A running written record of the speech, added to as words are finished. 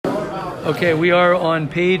Okay, we are on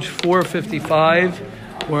page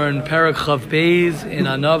 455. We're in Perek Chav Beis in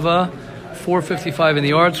Anava. 455 in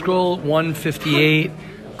the Art Scroll. 158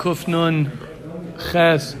 Kufnun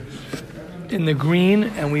Ches in the green.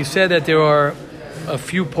 And we said that there are a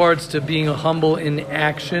few parts to being humble in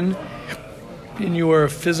action, in your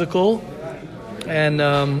physical. And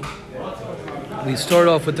we start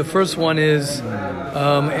off with the first one is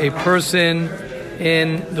a person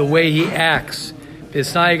in the way he acts. And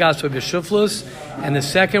the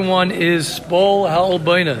second one is Spol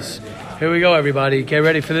Ha'olboinas. Here we go, everybody. Get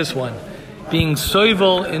ready for this one. Being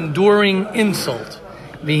soivel, enduring insult.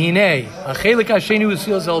 Vihine.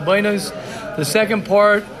 The second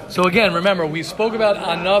part. So again, remember, we spoke about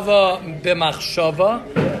Anava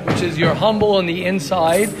B'machshava, which is you're humble on the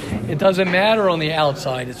inside. It doesn't matter on the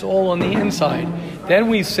outside. It's all on the inside. Then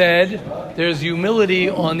we said there's humility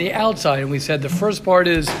on the outside. And we said the first part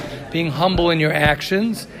is being humble in your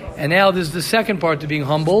actions. And now there's the second part to being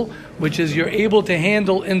humble, which is you're able to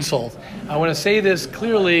handle insult. I want to say this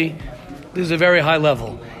clearly. This is a very high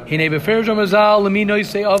level. To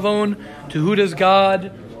who does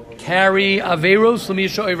God carry Averos?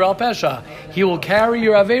 He will carry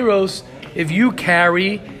your Averos if you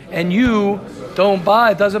carry and you don't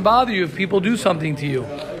buy. It doesn't bother you if people do something to you.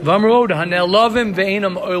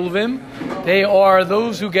 They are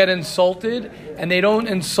those who get insulted and they don't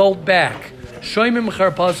insult back.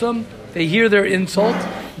 They hear their insult,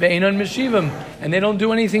 and they don't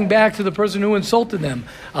do anything back to the person who insulted them.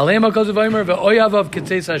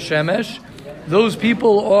 Those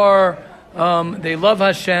people are, they love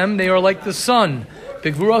Hashem, they are like the sun.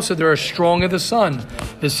 So they're strong as the sun.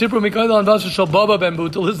 Listen to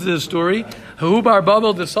this story.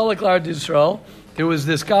 There was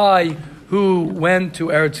this guy who went to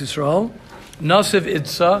Eretz Yisrael, Nasiv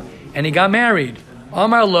Itza, and he got married.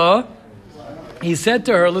 Amar La, he said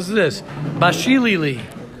to her, listen to this, Bashilili,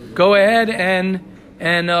 go ahead and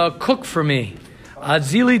cook for me.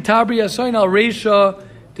 Adzili tabri yasoin al reisha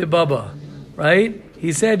de baba. Right?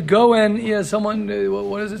 He said, go and, someone,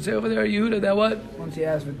 what does it say over there, Yehuda, that what? Once he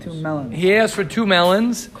asked for 2 melons. He asked for 2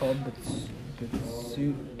 melons. Called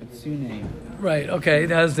Bitsune. Right, okay,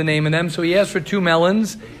 that's the name of them. So he asked for 2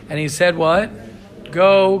 melons, and he said what?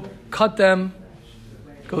 Go cut them,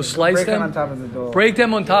 go slice break them. on top of the door. Break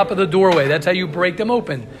them on top of the doorway. That's how you break them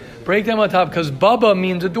open. Break them on top, because Baba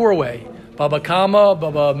means a doorway. Baba Kama,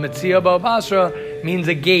 Baba Metzia, Baba Basra means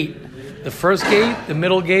a gate. The first gate, the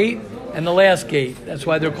middle gate, and the last gate. That's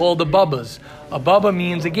why they're called the Babas. A Baba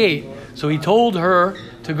means a gate. So he told her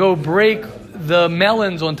to go break the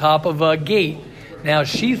melons on top of a gate. Now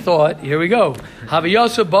she thought, here we go,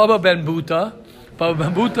 Haviyasa Baba Ben Buta. Baba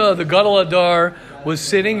Ben Buta, the Gadol Adar, was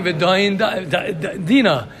sitting Vidayin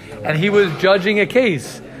Dina, and he was judging a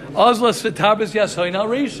case. Azlas Vitabas Yasoina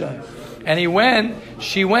Reisha. And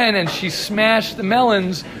she went, and she smashed the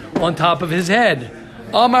melons on top of his head.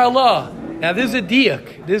 Amar Allah. Now this is a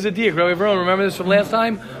diak. Rabbi Veron, remember this from last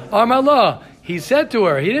time? Amar Allah. He said to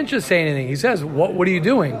her, he didn't just say anything. He says, what are you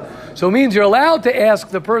doing? So it means you're allowed to ask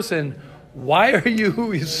the person, why are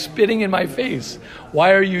you spitting in my face?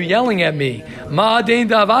 Why are you yelling at me? Ma'adein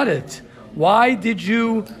davadet. Why did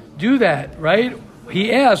you do that? Right?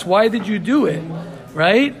 He asked, why did you do it?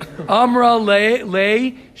 Right? Amra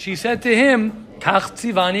le, she said to him, Kach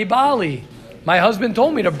tzivani bali. My husband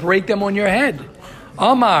told me to break them on your head.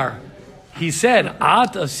 Amar, he said,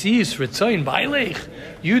 At asis ritzoin bailech.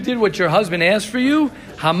 You did what your husband asked for you.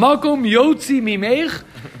 Hamakom yotzi mimech.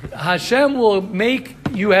 Hashem will make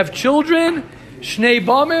you have children. Shnei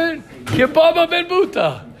bamen kibaba ben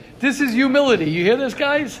buta. This is humility. You hear this,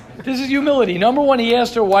 guys? This is humility. Number 1, he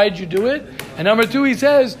asked her, why did you do it? And number 2, he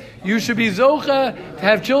says, you should be zocha to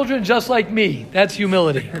have children just like me. That's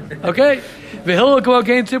humility. Okay? Right?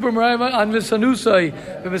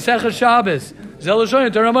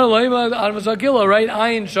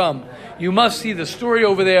 Ayin Sham. You must see the story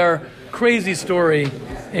over there. Crazy story.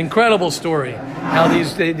 Incredible story. How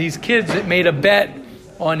these kids made a bet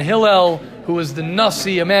on Hillel, who was the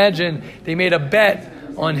Nasi. Imagine, they made a bet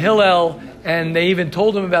on Hillel, and they even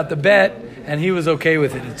told him about the bet, and he was okay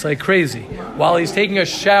with it. It's like crazy. While he's taking a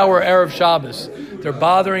shower Erev Shabbos, they're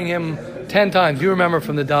bothering him 10 times. You remember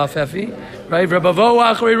from the Daf Efi, right?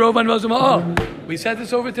 Oh, we said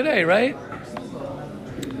this over today, right?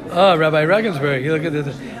 Oh, Rabbi Regensburg, you look at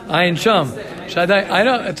this. Ayin Sham. Shaddai, I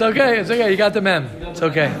know, it's okay. You got the mem. It's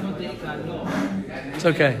okay.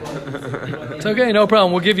 It's okay, no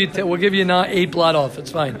problem. We'll give you not 8 blot off.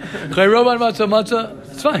 It's fine. It's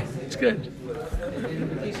fine. It's good.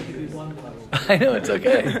 I know, it's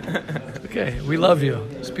okay. Okay, we love you.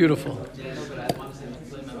 It's beautiful.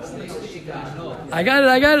 I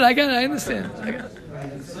understand.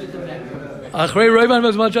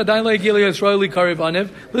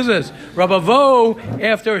 Listen to this. Rabavo,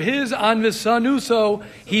 after his Anvisanuso,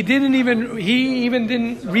 he even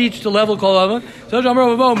didn't reach the level called so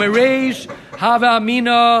Rabavo, Mereish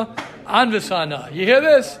Havamina Anvisana. You hear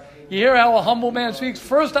this? You hear how a humble man speaks?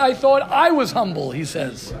 First I thought I was humble, he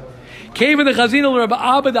says. Came in the Chazina Rabbi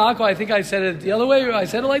Abba Da'ako. I think I said it the other way. I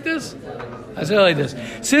said it like this? I said it like this.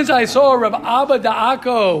 Since I saw Rabbi Abba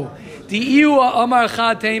Da'ako, the Iwa Amar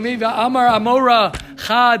Chatemi, Amar Amora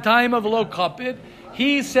Chatime of Lo Kapit,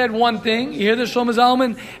 he said one thing, you hear the Shlomo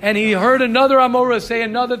Zalman, and he heard another Amora say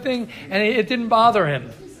another thing, and it didn't bother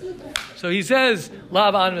him. So he says,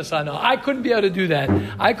 Lav Anvasano. I couldn't be able to do that.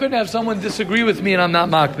 I couldn't have someone disagree with me and I'm not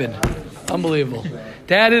makbid. Unbelievable.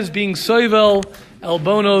 That is being soivel,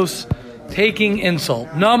 elbonos, taking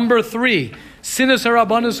insult. Number 3, sinas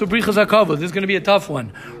harabanos ubrichas hakavod. This is going to be a tough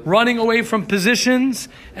one. Running away from positions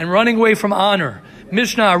and running away from honor.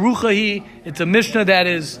 Mishnah Aruchahi, it's a Mishnah that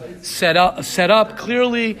is set up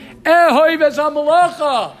clearly.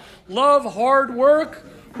 Love hard work.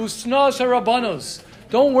 Usnas harabanos.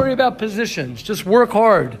 Don't worry about positions. Just work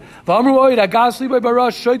hard.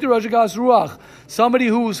 Somebody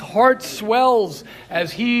whose heart swells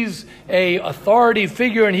as he's a authority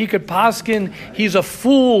figure and he could paskin. He's a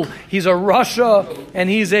fool. He's a Russia and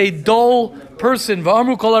he's a dull person. If you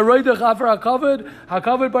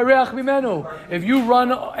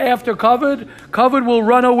run after kavod will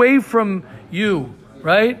run away from you.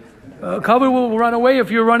 Right? Kavod will run away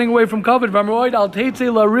if you're running away from kavod.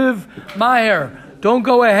 Don't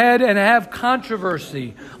go ahead and have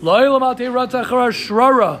controversy. Do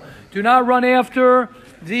not run after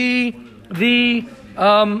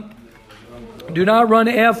do not run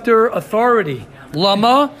after authority.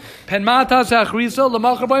 Lama what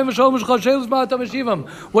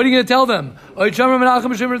are you going to tell them? Anyone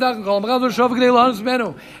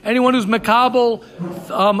who's makabel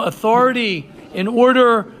authority in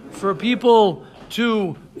order for people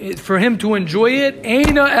for him to enjoy it,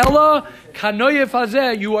 Eina Ella Kanoyev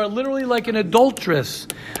Hazeh, you are literally like an adulteress.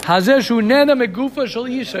 Hazeh Shunena Megufa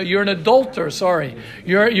Shalisha, you're an adulterer. Sorry,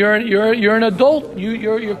 you're an adult.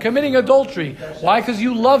 You're committing adultery. Why? Because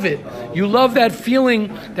you love it. You love that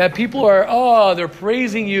feeling that people are they're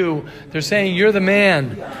praising you. They're saying you're the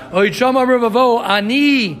man. Oichama Revavo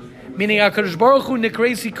Ani. Meaning HaKadosh Baruch Hu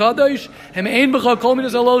Nikresi Kadosh Hem Ein B'cha Kol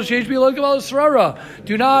Midas Halol Sheish B'Elok B'Al Srara.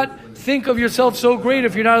 Do not think of yourself so great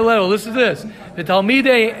if you're not a level. Listen to this. The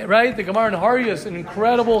Talmidei, right? The Gemara in Haryas, an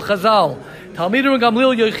incredible Chazal. Talmidim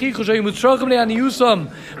Gamliel Yochichu Shei Mutzrachim Le'ani Yusam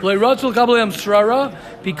V'Lei Ratzul Kableim Srara.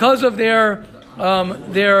 Because of their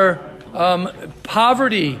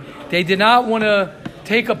poverty, they did not want to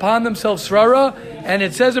take upon themselves Srara. And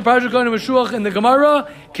it says in Parashat Kohen Meshuach in the Gemara,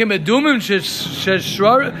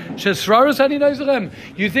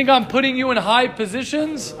 you think I'm putting you in high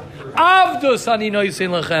positions? I'm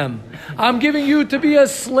giving you to be a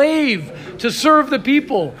slave, to serve the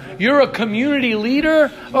people. You're a community leader.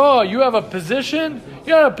 Oh, you have a position? You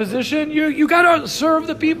got a position? You got to serve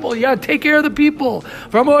the people. You got to take care of the people.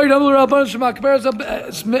 Not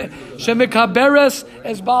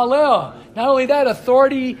only that,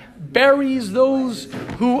 authority buries those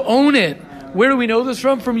who own it. Where do we know this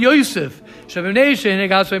from? From Yosef. Since Yosef at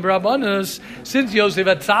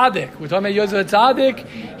Tzaddik, we're talking about Yosef at Tzaddik,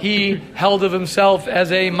 he held of himself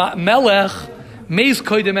as a melech, meis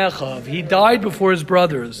koydem echav. He died before his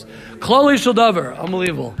brothers. Klali shel davar,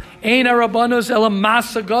 unbelievable. Ein harabanos ela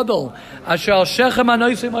masa gadol, asher al shechem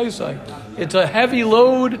anoisei moisei. It's a heavy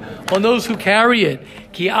load on those who carry it.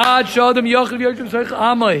 Ki ad shadam yachiv yachim seich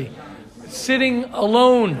amai. Sitting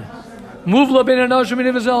alone. You know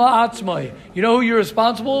who you're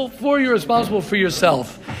responsible for? You're responsible for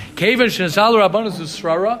yourself. Once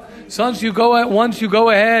you go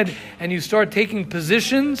ahead and you start taking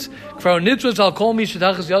positions,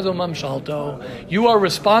 you are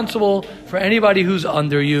responsible for anybody who's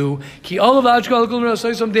under you. Because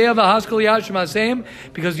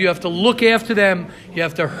you have to look after them, you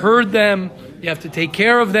have to herd them, you have to take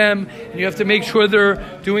care of them, and you have to make sure they're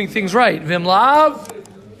doing things right.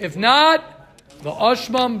 If not,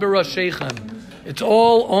 v'ashmam b'rasheichem. It's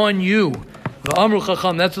all on you. V'amru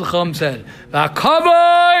chacham. That's what Chacham said.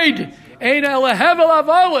 V'kavod ein elehevel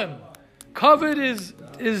avolim. Kavod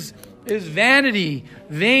is vanity,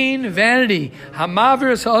 vain vanity.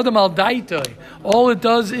 Hamavir sa'adam al daitoi. All it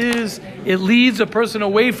does is it leads a person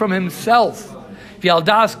away from himself. V'al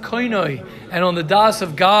das koinoi, and on the das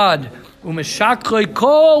of God. Umeshakchoi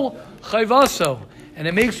kol chayvaso. and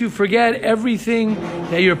it makes you forget everything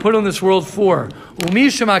that you're put on this world for. Umi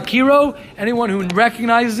shemakiro, anyone who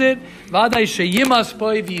recognizes it, vaday sheyimas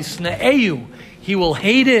boi v'yisna'eyu, he will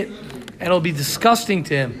hate it, and it'll be disgusting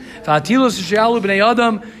to him. V'atilos she'alu b'nei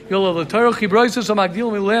adam, yol l'torah chibroisos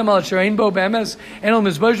ha'magdil miluhem al sherein bo b'emes, en al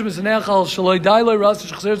mizbosh b'sanech al shaloi dailoi ras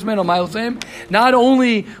shechzeres men al mayosem. Not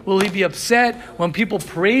only will he be upset when people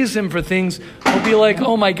praise him for things, he'll be like,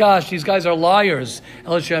 oh my gosh, these guys are liars.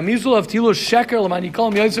 He's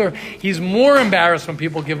more embarrassed when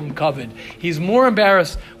people give him kavod. He's more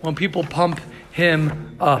embarrassed when people pump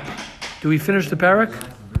him up. Do we finish the parak?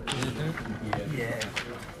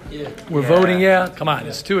 We're voting, yeah? Come on,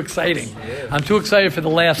 it's too exciting. I'm too excited for the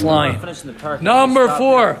last line. Number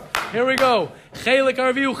 4. Here we go.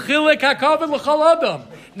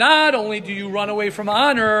 Not only do you run away from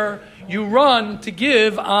honor, you run to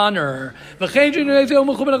give honor. Who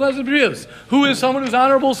is someone who's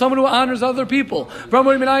honorable? Someone who honors other people. Right?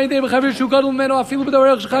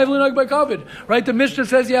 The Mishnah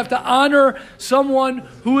says you have to honor someone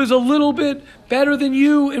who is a little bit better than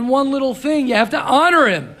you in one little thing. You have to honor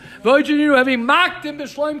him. You have to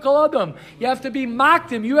be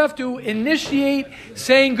makdim. You have to initiate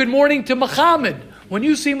saying good morning to Muhammad. When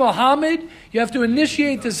you see Muhammad, you have to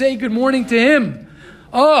initiate to say good morning to him.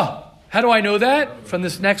 Oh, how do I know that? From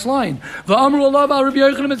this next line. Rabbi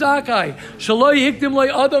Yochanan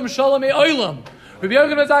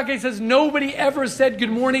Zakai says nobody ever said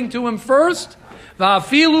good morning to him first.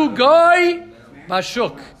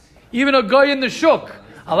 Even a guy in the shuk.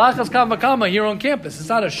 Alachas Kavmakama here on campus. It's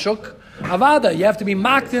not a shuk. Avada. You have to be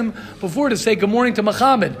makdim before to say good morning to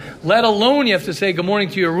Muhammad. Let alone you have to say good morning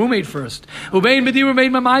to your roommate first. You have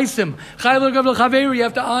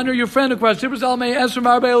to honor your friend. The Talmid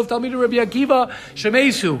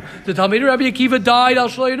Rabbi Akiva died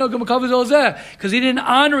because he didn't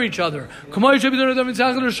honor each other.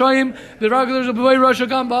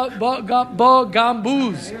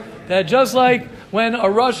 That just like when a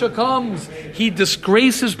Rasha comes, he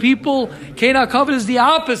disgraces people. Kena Kavod is the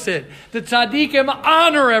opposite. The tzaddikim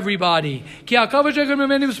honor everybody.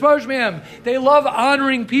 They love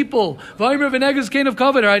honoring people. What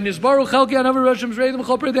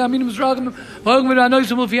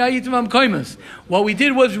we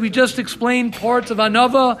did was we just explained parts of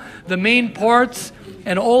Anava, the main parts,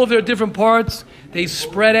 and all of their different parts. They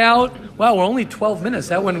spread out. Wow, we're only 12 minutes.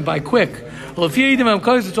 That went by quick. Well,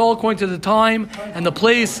 it's all according to the time and the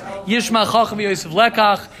place. Yishma Chacham Yosef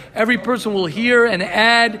Lekach. Every person will hear and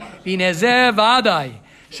add. V'nezeh v'adai.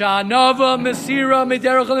 Sha'anava mesira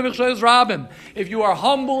mederach lemichshoyos rabim. If you are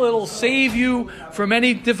humble, it'll save you from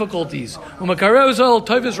any difficulties. If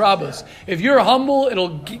you're humble,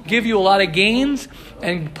 it'll give you a lot of gains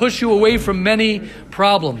and push you away from many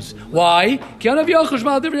problems. Why?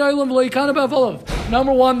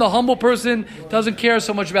 Number one, the humble person doesn't care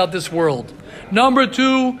so much about this world. Number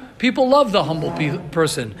two, people love the humble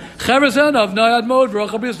person.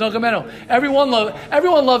 Everyone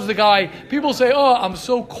loves the guy. People say, oh, I'm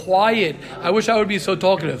so quiet. I wish I would be so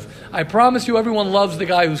talkative. I promise you, everyone loves the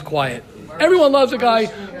guy who's quiet. Everyone loves the guy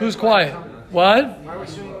who's quiet. What? Why are we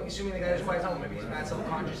assuming the guy who's quiet is humble? Maybe he's not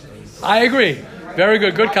self-conscious. I agree. Very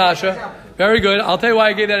good. Good kasha. Very good. I'll tell you why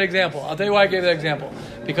I gave that example.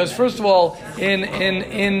 Because first of all, in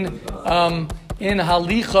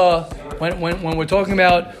halicha, when we're talking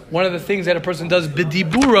about one of the things that a person does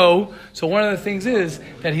b'diburo, so one of the things is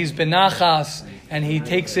that he's benachas and he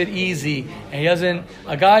takes it easy and he doesn't.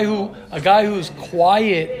 A guy who's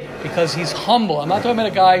quiet because he's humble. I'm not talking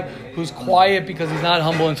about a guy who's quiet because he's not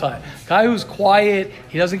humble inside. A guy who's quiet,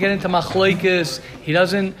 he doesn't get into machlokes, he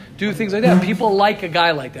doesn't do things like that. People like a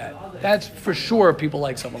guy like that. That's for sure. People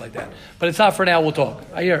like someone like that. But it's not for now. We'll talk.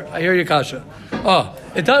 I hear your kasha. Oh,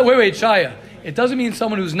 it does. Wait, Shaya. It doesn't mean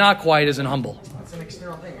someone who's not quiet isn't humble. It's an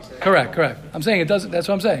external thing. Correct. I'm saying it doesn't. That's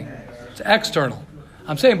what I'm saying. It's external.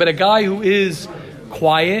 I'm saying, but a guy who is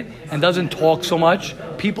quiet and doesn't talk so much,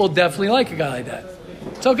 people definitely like a guy like that.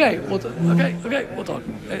 It's okay. We'll talk. These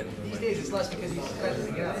days it's less because he's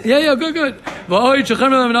doesn't get out. Yeah, good.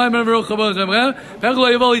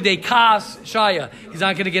 He's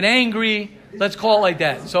not going to get angry. Let's call it like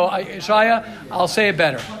that. So, Shaya, I'll say it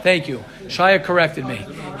better. Thank you. Shaya corrected me.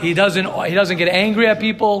 He doesn't get angry at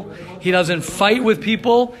people. He doesn't fight with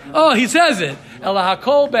people. Oh, he says it. Ela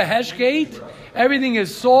hakol beheshkeit. Everything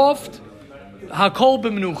is soft. Hakol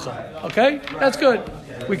b'menucha. Okay? That's good.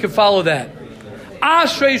 We can follow that.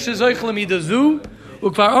 Ashrei shezoich lemidazu.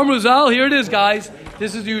 Ukvar Amruzal. Here it is, guys.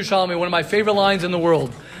 This is the Yerushalmi, one of my favorite lines in the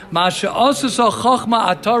world. Masha asasa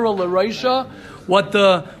chachma atara l'reisha. What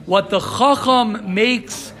the chacham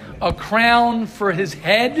makes a crown for his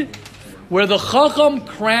head, Where the Chacham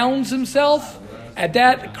crowns himself, at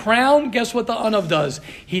that crown, guess what the Anav does?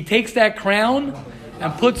 He takes that crown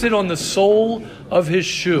and puts it on the sole of his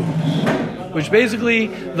shoe. Which basically,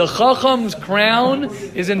 the Chacham's crown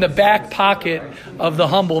is in the back pocket of the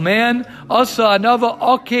humble man. Asa anava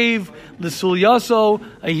akev l'sulyaso,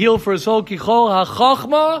 a heel for his soul, kichol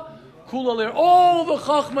ha'chachma, kula. All the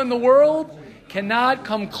Chachma in the world cannot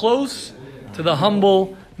come close to the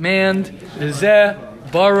humble man. V'zeh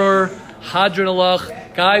barur hadron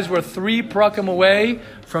alach. Guys, we're 3 prakim away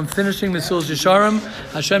from finishing Mesilas Yesharim.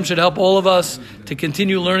 Hashem should help all of us to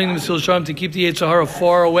continue learning the Mesilas Yesharim, to keep the Yetzer Hara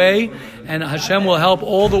far away, and Hashem will help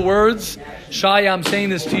all the words. Shai, I'm saying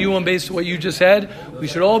this to you on based on what you just said. We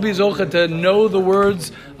should all be zocha to know the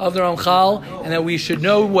words of the Ramchal, and that we should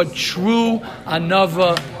know what true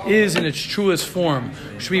anava is in its truest form.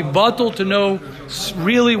 We should be battled to know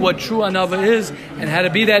really what true anava is, and how to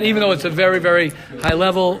be that, even though it's a very, very high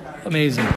level. Amazing.